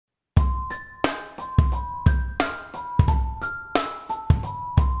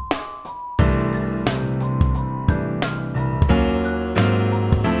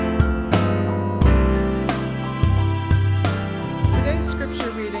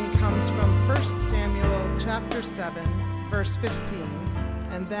chapter 7, verse 15,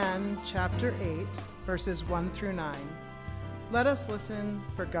 and then chapter 8, verses 1 through 9. Let us listen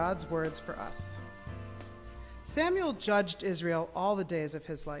for God's words for us. Samuel judged Israel all the days of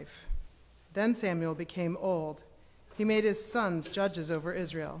his life. Then Samuel became old. He made his sons judges over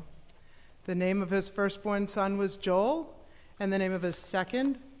Israel. The name of his firstborn son was Joel, and the name of his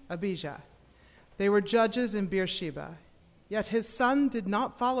second, Abijah. They were judges in Beersheba. Yet his son did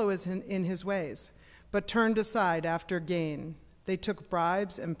not follow in his ways, but turned aside after gain. They took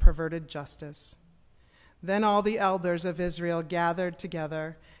bribes and perverted justice. Then all the elders of Israel gathered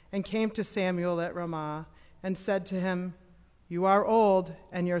together and came to Samuel at Ramah and said to him, "You are old,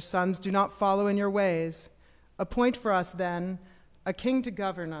 and your sons do not follow in your ways. Appoint for us, then, a king to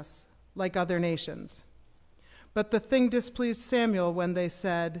govern us like other nations." But the thing displeased Samuel when they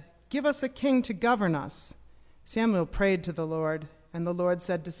said, "Give us a king to govern us." Samuel prayed to the Lord, and the Lord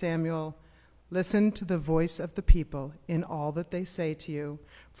said to Samuel, "Listen to the voice of the people in all that they say to you,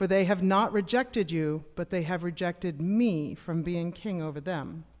 for they have not rejected you, but they have rejected me from being king over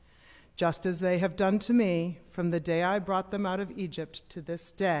them, just as they have done to me from the day I brought them out of Egypt to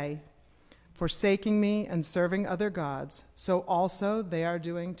this day, forsaking me and serving other gods, so also they are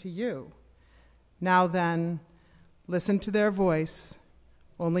doing to you. Now then, listen to their voice.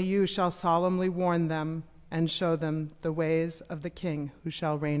 Only you shall solemnly warn them and show them the ways of the king who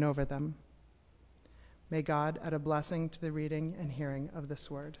shall reign over them." May God add a blessing to the reading and hearing of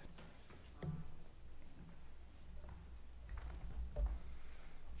this word.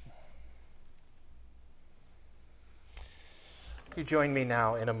 You join me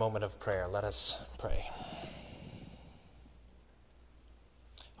now in a moment of prayer. Let us pray.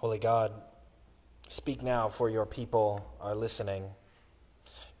 Holy God, speak now, for your people are listening.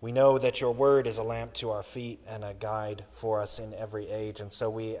 We know that your word is a lamp to our feet and a guide for us in every age, and so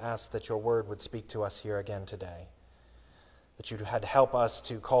we ask that your word would speak to us here again today, that you had help us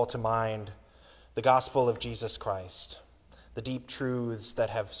to call to mind the gospel of Jesus Christ, the deep truths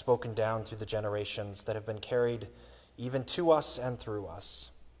that have spoken down through the generations, that have been carried even to us and through us,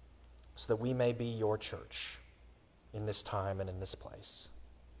 so that we may be your church in this time and in this place.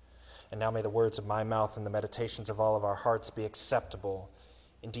 And now may the words of my mouth and the meditations of all of our hearts be acceptable,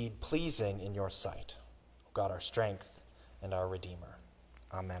 indeed pleasing in your sight, O God, our strength and our Redeemer.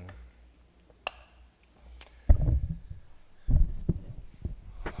 Amen.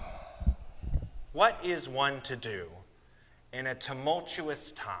 What is one to do in a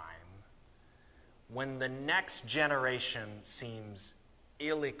tumultuous time when the next generation seems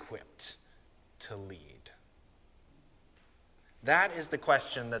ill-equipped to lead? That is the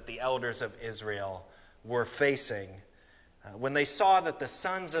question that the elders of Israel were facing when they saw that the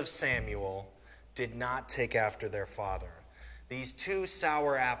sons of Samuel did not take after their father. These two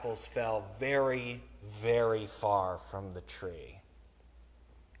sour apples fell very, very far from the tree.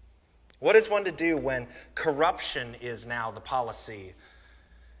 What is one to do when corruption is now the policy,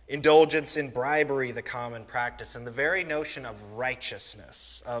 indulgence in bribery the common practice, and the very notion of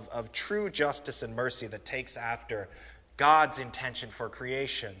righteousness, of true justice and mercy that takes after God's intention for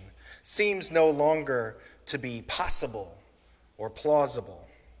creation seems no longer to be possible or plausible?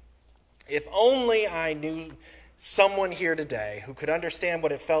 If only I knew someone here today who could understand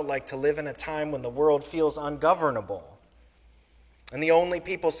what it felt like to live in a time when the world feels ungovernable, and the only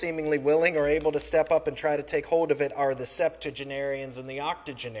people seemingly willing or able to step up and try to take hold of it are the septuagenarians and the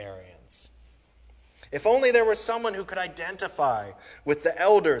octogenarians. If only there was someone who could identify with the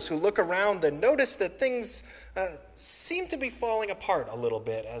elders who look around and notice that things seem to be falling apart a little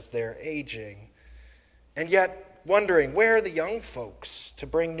bit as they're aging, and yet wondering, where are the young folks to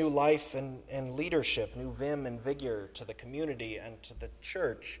bring new life and leadership, new vim and vigor to the community and to the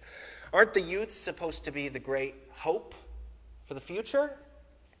church? Aren't the youth supposed to be the great hope for the future?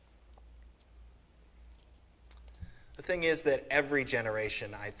 The thing is that every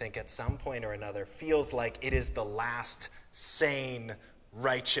generation, I think, at some point or another, feels like it is the last sane,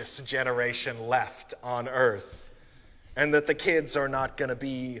 righteous generation left on earth, and that the kids are not going to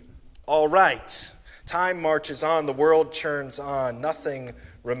be all right. Time marches on, the world churns on, nothing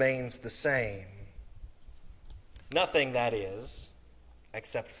remains the same. Nothing, that is,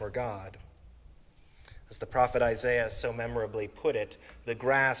 except for God. As the prophet Isaiah so memorably put it, the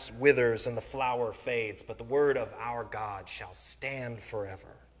grass withers and the flower fades, but the word of our God shall stand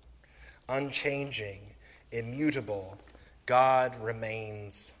forever. Unchanging, immutable, God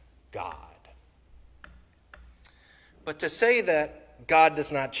remains God. But to say that God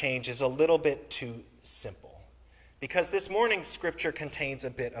does not change is a little bit too simple, because this morning's scripture contains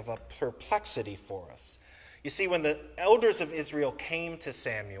a bit of a perplexity for us. You see, when the elders of Israel came to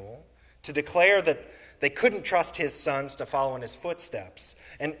Samuel to declare that they couldn't trust his sons to follow in his footsteps.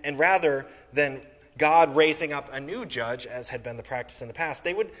 And rather than God raising up a new judge, as had been the practice in the past,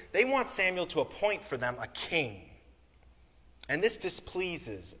 they want Samuel to appoint for them a king. And this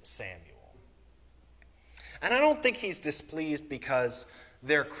displeases Samuel. And I don't think he's displeased because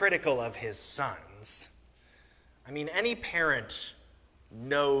they're critical of his sons. I mean, any parent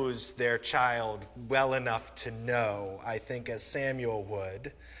knows their child well enough to know, I think, as Samuel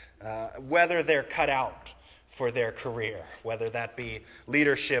would, whether they're cut out for their career, whether that be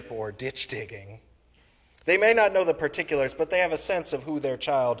leadership or ditch digging. They may not know the particulars, but they have a sense of who their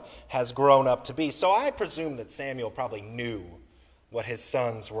child has grown up to be. So I presume that Samuel probably knew what his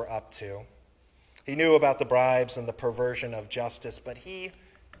sons were up to. He knew about the bribes and the perversion of justice, but he,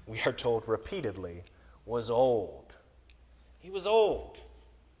 we are told repeatedly, was old. He was old.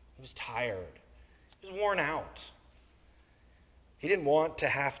 He was tired. He was worn out. He didn't want to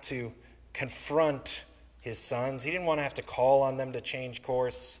have to confront his sons. He didn't want to have to call on them to change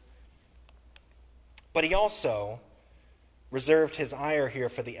course. But he also reserved his ire here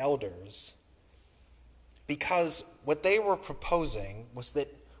for the elders because what they were proposing was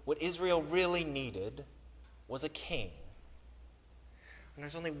that what Israel really needed was a king. And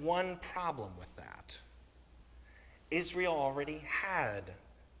there's only one problem with that. Israel already had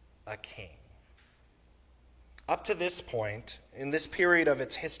a king. Up to this point, in this period of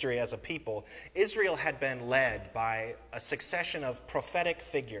its history as a people, Israel had been led by a succession of prophetic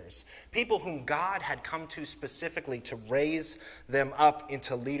figures, people whom God had come to specifically to raise them up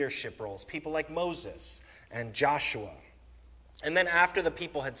into leadership roles, people like Moses and Joshua. And then after the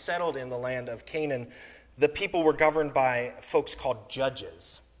people had settled in the land of Canaan, the people were governed by folks called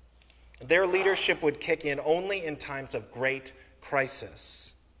judges. Their leadership would kick in only in times of great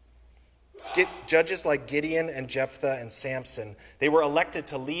crisis. Judges like Gideon and Jephthah and Samson, they were elected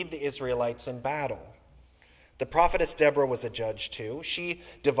to lead the Israelites in battle. The prophetess Deborah was a judge too. She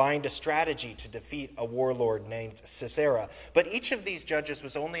divined a strategy to defeat a warlord named Sisera. But each of these judges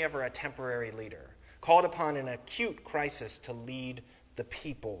was only ever a temporary leader, called upon in an acute crisis to lead the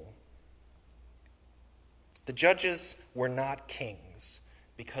people. The judges were not kings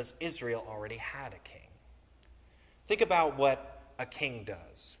because Israel already had a king. Think about what a king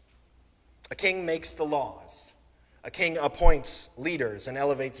does. A king makes the laws. A king appoints leaders and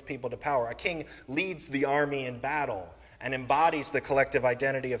elevates people to power. A king leads the army in battle and embodies the collective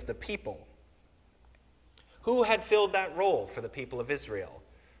identity of the people. Who had filled that role for the people of Israel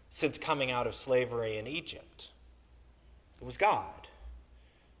since coming out of slavery in Egypt? It was God.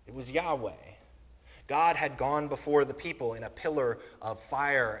 It was Yahweh. God had gone before the people in a pillar of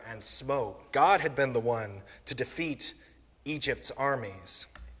fire and smoke. God had been the one to defeat Egypt's armies.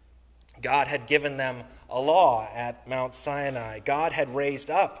 God had given them a law at Mount Sinai. God had raised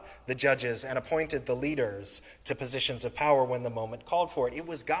up the judges and appointed the leaders to positions of power when the moment called for it. It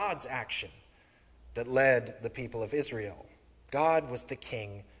was God's action that led the people of Israel. God was the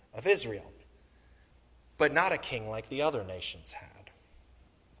king of Israel, but not a king like the other nations had.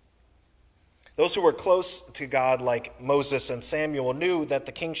 Those who were close to God, like Moses and Samuel, knew that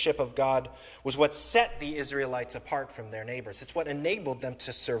the kingship of God was what set the Israelites apart from their neighbors. It's what enabled them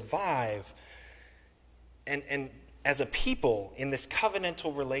to survive and as a people in this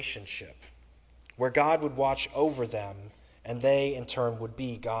covenantal relationship where God would watch over them and they in turn would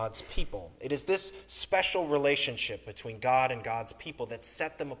be God's people. It is this special relationship between God and God's people that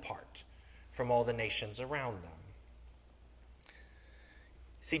set them apart from all the nations around them.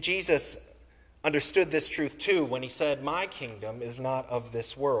 See, Jesus understood this truth too when he said, "My kingdom is not of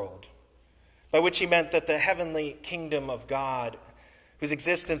this world," by which he meant that the heavenly kingdom of God, whose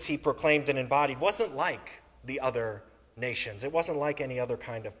existence he proclaimed and embodied, wasn't like the other nations. It wasn't like any other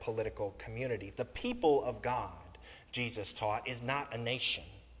kind of political community. The people of God, Jesus taught, is not a nation.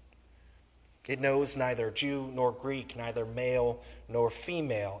 It knows neither Jew nor Greek, neither male nor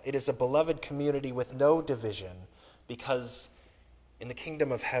female. It is a beloved community with no division, because in the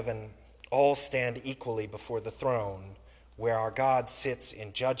kingdom of heaven, all stand equally before the throne, where our God sits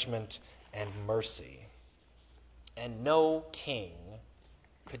in judgment and mercy. And no king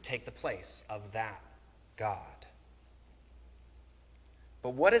could take the place of that God. But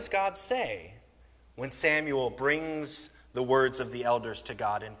what does God say when Samuel brings the words of the elders to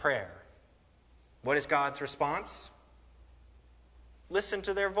God in prayer? What is God's response? Listen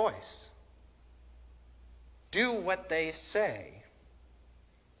to their voice. Do what they say.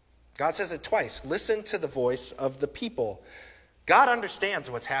 God says it twice. Listen to the voice of the people. God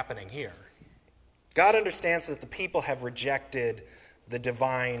understands what's happening here. God understands that the people have rejected the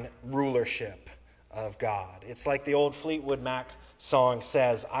divine rulership of God. It's like the old Fleetwood Mac song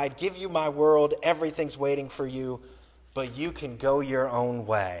says, "I'd give you my world, everything's waiting for you, but you can go your own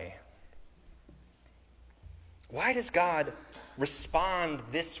way." Why does God respond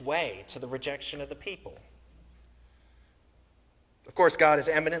this way to the rejection of the people? Of course, God is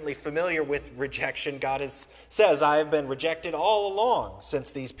eminently familiar with rejection. God says, "I have been rejected all along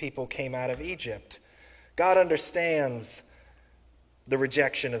since these people came out of Egypt." God understands the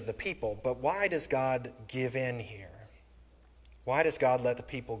rejection of the people, but why does God give in here? Why does God let the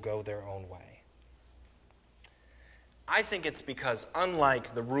people go their own way? I think it's because,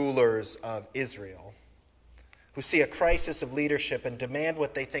 unlike the rulers of Israel, who see a crisis of leadership and demand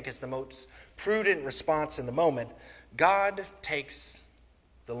what they think is the most prudent response in the moment, God takes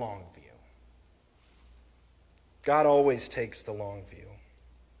the long view. God always takes the long view.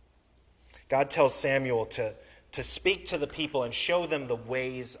 God tells Samuel to speak to the people and show them the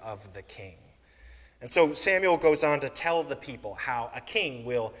ways of the king. And so Samuel goes on to tell the people how a king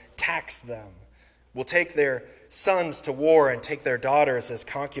will tax them, will take their sons to war and take their daughters as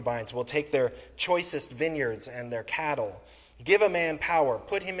concubines, will take their choicest vineyards and their cattle. Give a man power,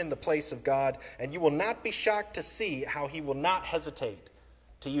 put him in the place of God, and you will not be shocked to see how he will not hesitate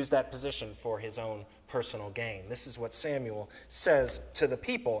to use that position for his own personal gain. This is what Samuel says to the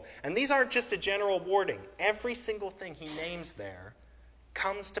people. And these aren't just a general warning. Every single thing he names there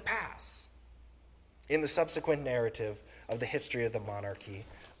comes to pass in the subsequent narrative of the history of the monarchy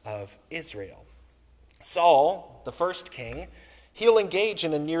of Israel. Saul, the first king, he'll engage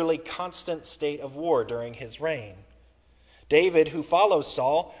in a nearly constant state of war during his reign. David, who follows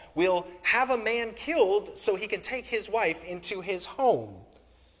Saul, will have a man killed so he can take his wife into his home.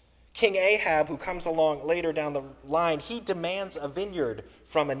 King Ahab, who comes along later down the line, he demands a vineyard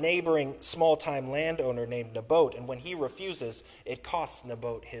from a neighboring small-time landowner named Naboth, and when he refuses, it costs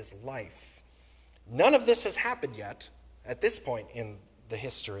Naboth his life. None of this has happened yet at this point in the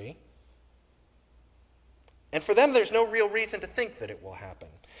history. And for them, there's no real reason to think that it will happen.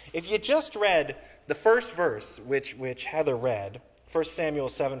 If you just read the first verse, which Heather read, 1 Samuel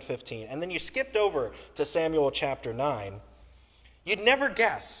 7:15, and then you skipped over to Samuel chapter 9, you'd never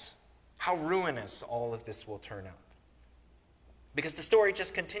guess how ruinous all of this will turn out. Because the story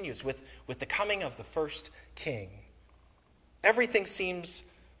just continues with the coming of the first king. Everything seems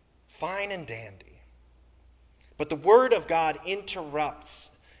fine and dandy. But the word of God interrupts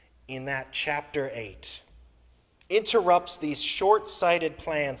in that chapter 8. Interrupts these short-sighted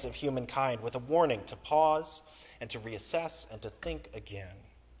plans of humankind with a warning to pause and to reassess and to think again.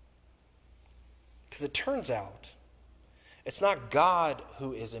 Because it turns out it's not God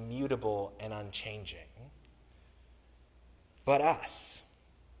who is immutable and unchanging, but us.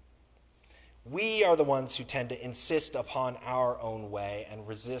 We are the ones who tend to insist upon our own way and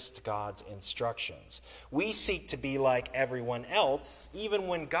resist God's instructions. We seek to be like everyone else, even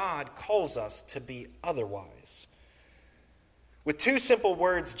when God calls us to be otherwise. With two simple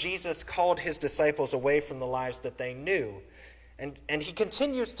words, Jesus called his disciples away from the lives that they knew. And he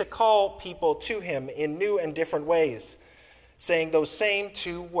continues to call people to him in new and different ways, saying those same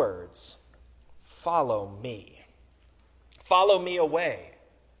two words, "Follow me." Follow me away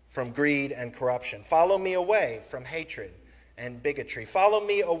from greed and corruption. Follow me away from hatred and bigotry. Follow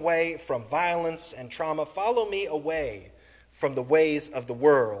me away from violence and trauma. Follow me away from the ways of the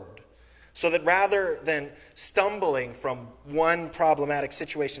world, so that rather than stumbling from one problematic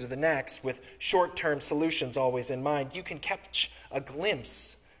situation to the next with short-term solutions always in mind, you can catch a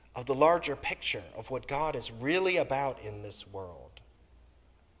glimpse of the larger picture of what God is really about in this world.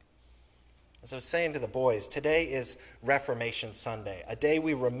 As I was saying to the boys, today is Reformation Sunday, a day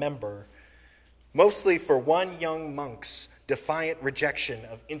we remember mostly for one young monk's defiant rejection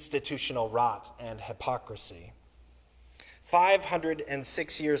of institutional rot and hypocrisy.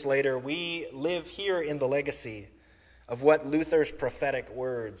 506 years later, we live here in the legacy of what Luther's prophetic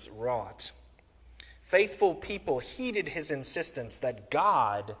words wrought. Faithful people heeded his insistence that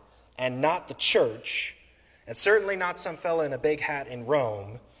God, and not the church, and certainly not some fella in a big hat in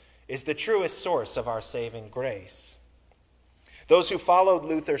Rome, is the truest source of our saving grace. Those who followed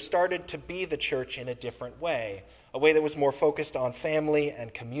Luther started to be the church in a different way, a way that was more focused on family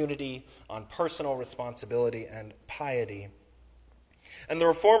and community, on personal responsibility and piety. And the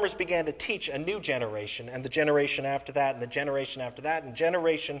reformers began to teach a new generation, and the generation after that, and the generation after that, and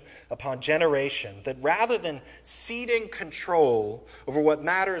generation upon generation, that rather than ceding control over what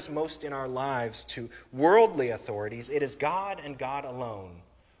matters most in our lives to worldly authorities, it is God and God alone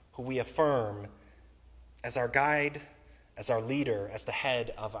who we affirm as our guide, as our leader, as the head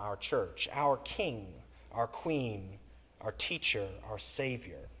of our church, our king, our queen, our teacher, our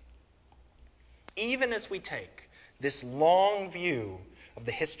savior. Even as we take this long view of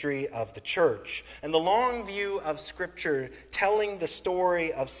the history of the church and the long view of Scripture telling the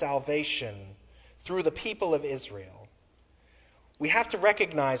story of salvation through the people of Israel, we have to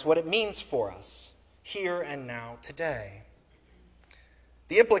recognize what it means for us here and now today.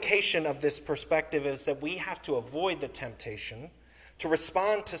 The implication of this perspective is that we have to avoid the temptation to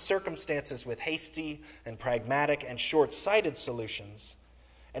respond to circumstances with hasty and pragmatic and short-sighted solutions,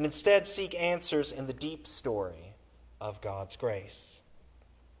 and instead seek answers in the deep story of God's grace.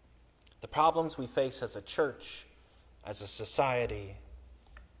 The problems we face as a church, as a society,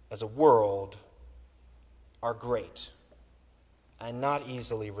 as a world are great and not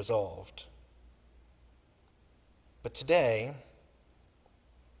easily resolved. But today,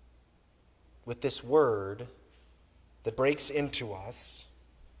 with this word that breaks into us,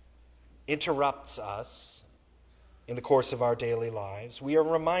 interrupts us in the course of our daily lives, we are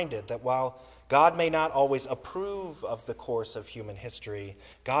reminded that while God may not always approve of the course of human history,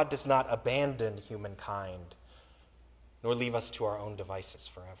 God does not abandon humankind, nor leave us to our own devices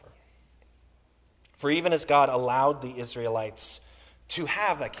forever. For even as God allowed the Israelites to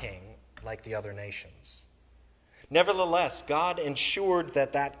have a king like the other nations, nevertheless, God ensured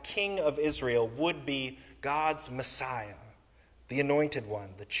that that king of Israel would be God's Messiah, the anointed one,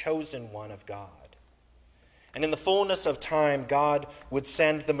 the chosen one of God. And in the fullness of time, God would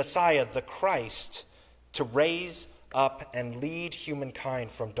send the Messiah, the Christ, to raise up and lead humankind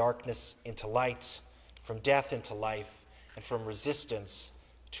from darkness into light, from death into life, and from resistance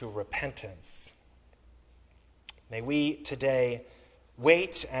to repentance. May we today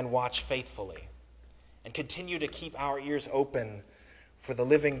wait and watch faithfully and continue to keep our ears open for the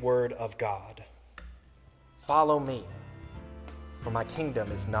living word of God. Follow me, for my kingdom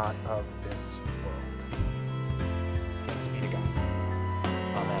is not of this world.